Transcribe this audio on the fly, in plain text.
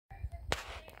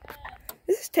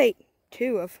This is take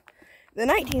 2 of the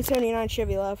 1979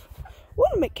 Chevy Love.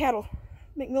 Welcome to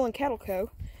McMillan Cattle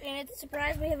Co. And it's a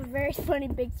surprise we have a very funny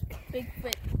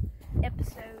Bigfoot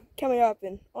episode coming up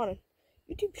on a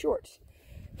YouTube Shorts.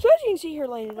 So as you can see here,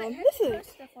 ladies and gentlemen, this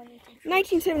is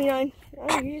 1979.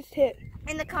 Oh, you just hit.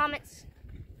 In the comments,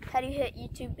 how do you make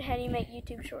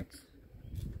YouTube Shorts?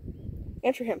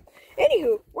 Answer him.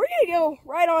 Anywho, we're gonna go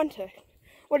right on to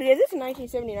what it is. It's a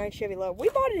 1979 Chevy Love. We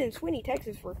bought it in Sweeny,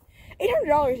 Texas for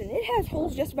 $800, and it has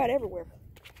holes just about everywhere.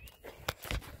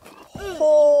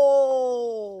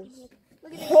 Holes.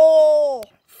 Hole.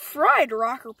 Fried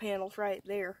rocker panels right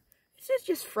there. This is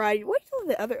just fried. Wait till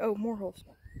the other. Oh, more holes.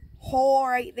 Hole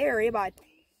right there, everybody.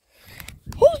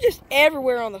 Holes just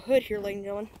everywhere on the hood here, ladies and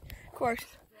gentlemen. Of course,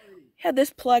 had this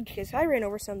plugged because I ran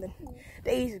over something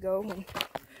days ago,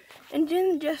 and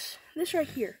then just this right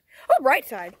here. On the right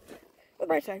side. On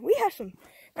the right side, we have some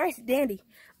nice dandy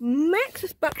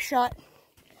Maxus buckshot.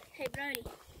 Hey, Brody.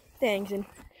 Things and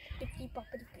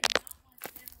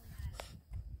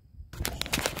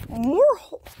more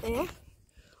holes. Yeah,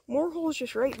 more holes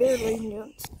just right there, ladies and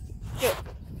gentlemen. Good.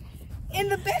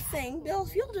 And the best thing, Bill,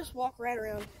 if you'll just walk right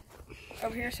around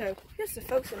over here, so just the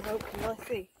folks in hope can really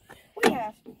see. We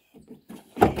have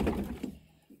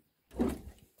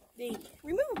the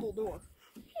removable door.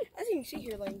 As you can see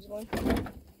here, ladies and gentlemen,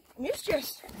 and it's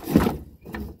just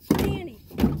dandy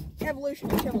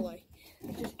evolution of Chevrolet.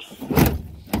 It's just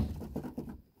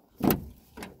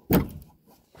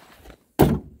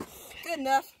good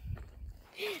enough.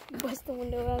 Bust the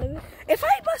window out of it. If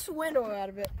I bust the window out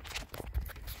of it,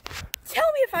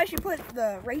 tell me if I should put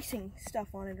the racing stuff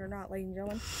on it or not, ladies and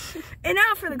gentlemen. And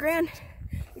now for the grand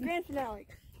finale.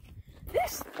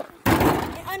 This,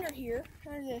 under here,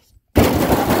 under this,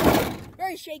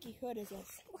 very shaky hood is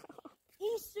this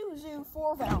Isuzu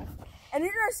 4-valve. And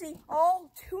you're going to see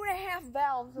all 2.5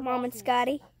 valves. Mom and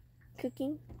Scotty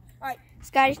cooking. All right.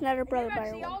 Scotty's not our brother, by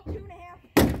the way.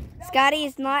 Scotty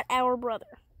is not our brother.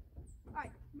 All right,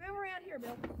 move around here,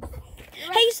 Bill.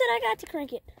 Hey, you said I got to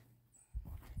crank it.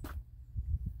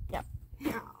 Yep.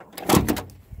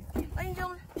 Ladies and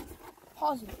gentlemen,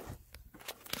 pause it.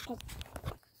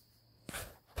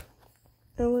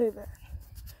 And look at that.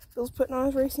 Bill's putting on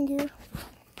his racing gear.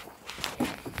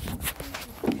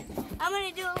 I'm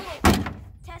going to do a little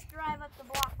test drive up the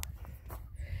block.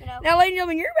 You know. Now, ladies and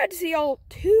gentlemen, you're about to see all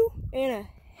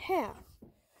 2.5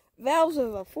 valves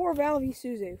of a 4-valve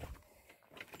Isuzu.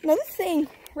 Now, this thing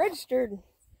registered in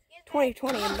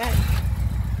 2020 in May.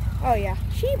 Oh, yeah.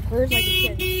 She purrs like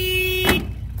a kid.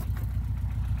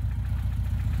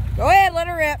 Go ahead, let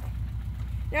her rip.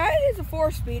 Now, it is a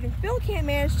 4-speed. If Bill can't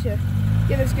manage to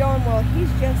get this going, well,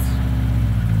 he's just...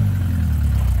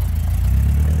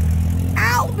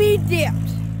 I'll be dipped.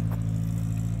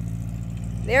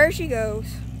 There she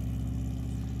goes.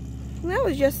 And that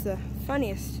was just the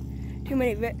funniest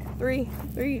 2-minute, 3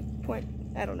 point,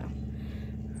 I don't know.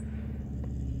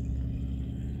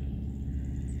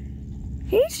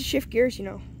 He needs to shift gears, you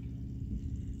know.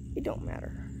 It don't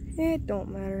matter. It don't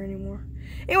matter anymore.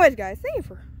 Anyways, guys, thank you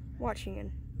for watching.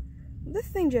 And this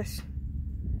thing just...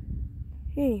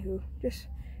 Anywho, just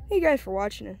thank you guys for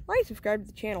watching. And like and subscribe to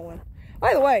the channel. And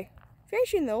by the way,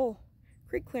 finishing the old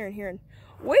creek clearing here. And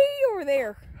way over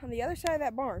there, on the other side of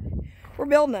that barn, we're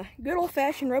building a good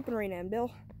old-fashioned roping arena. And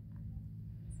Bill...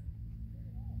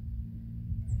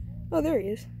 Oh, there he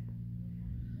is.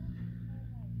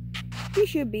 He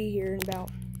should be here in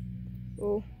about,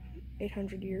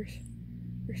 800 years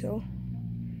or so.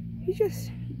 He's just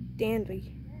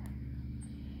dandy.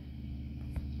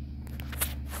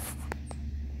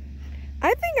 I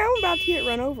think I'm about to get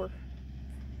run over.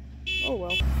 Oh,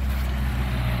 well.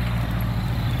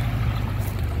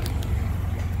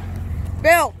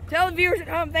 Bill, tell the viewers at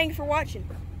home thanks for watching.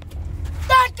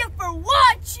 Thank you for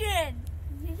watching!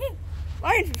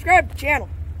 Like and subscribe to the channel.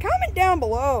 Comment down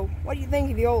below what you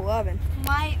think of the old oven.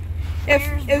 My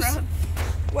ears broke.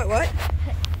 What?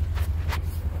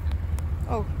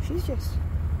 Oh, she's just...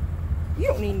 You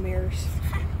don't need mirrors.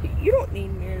 You don't need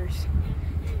mirrors.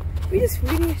 We just...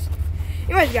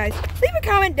 Anyways, guys, leave a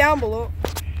comment down below.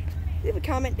 Leave a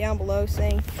comment down below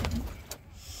saying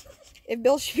if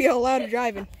Bill should be allowed to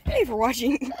drive. And thank you for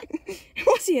watching.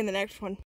 We'll see you in the next one.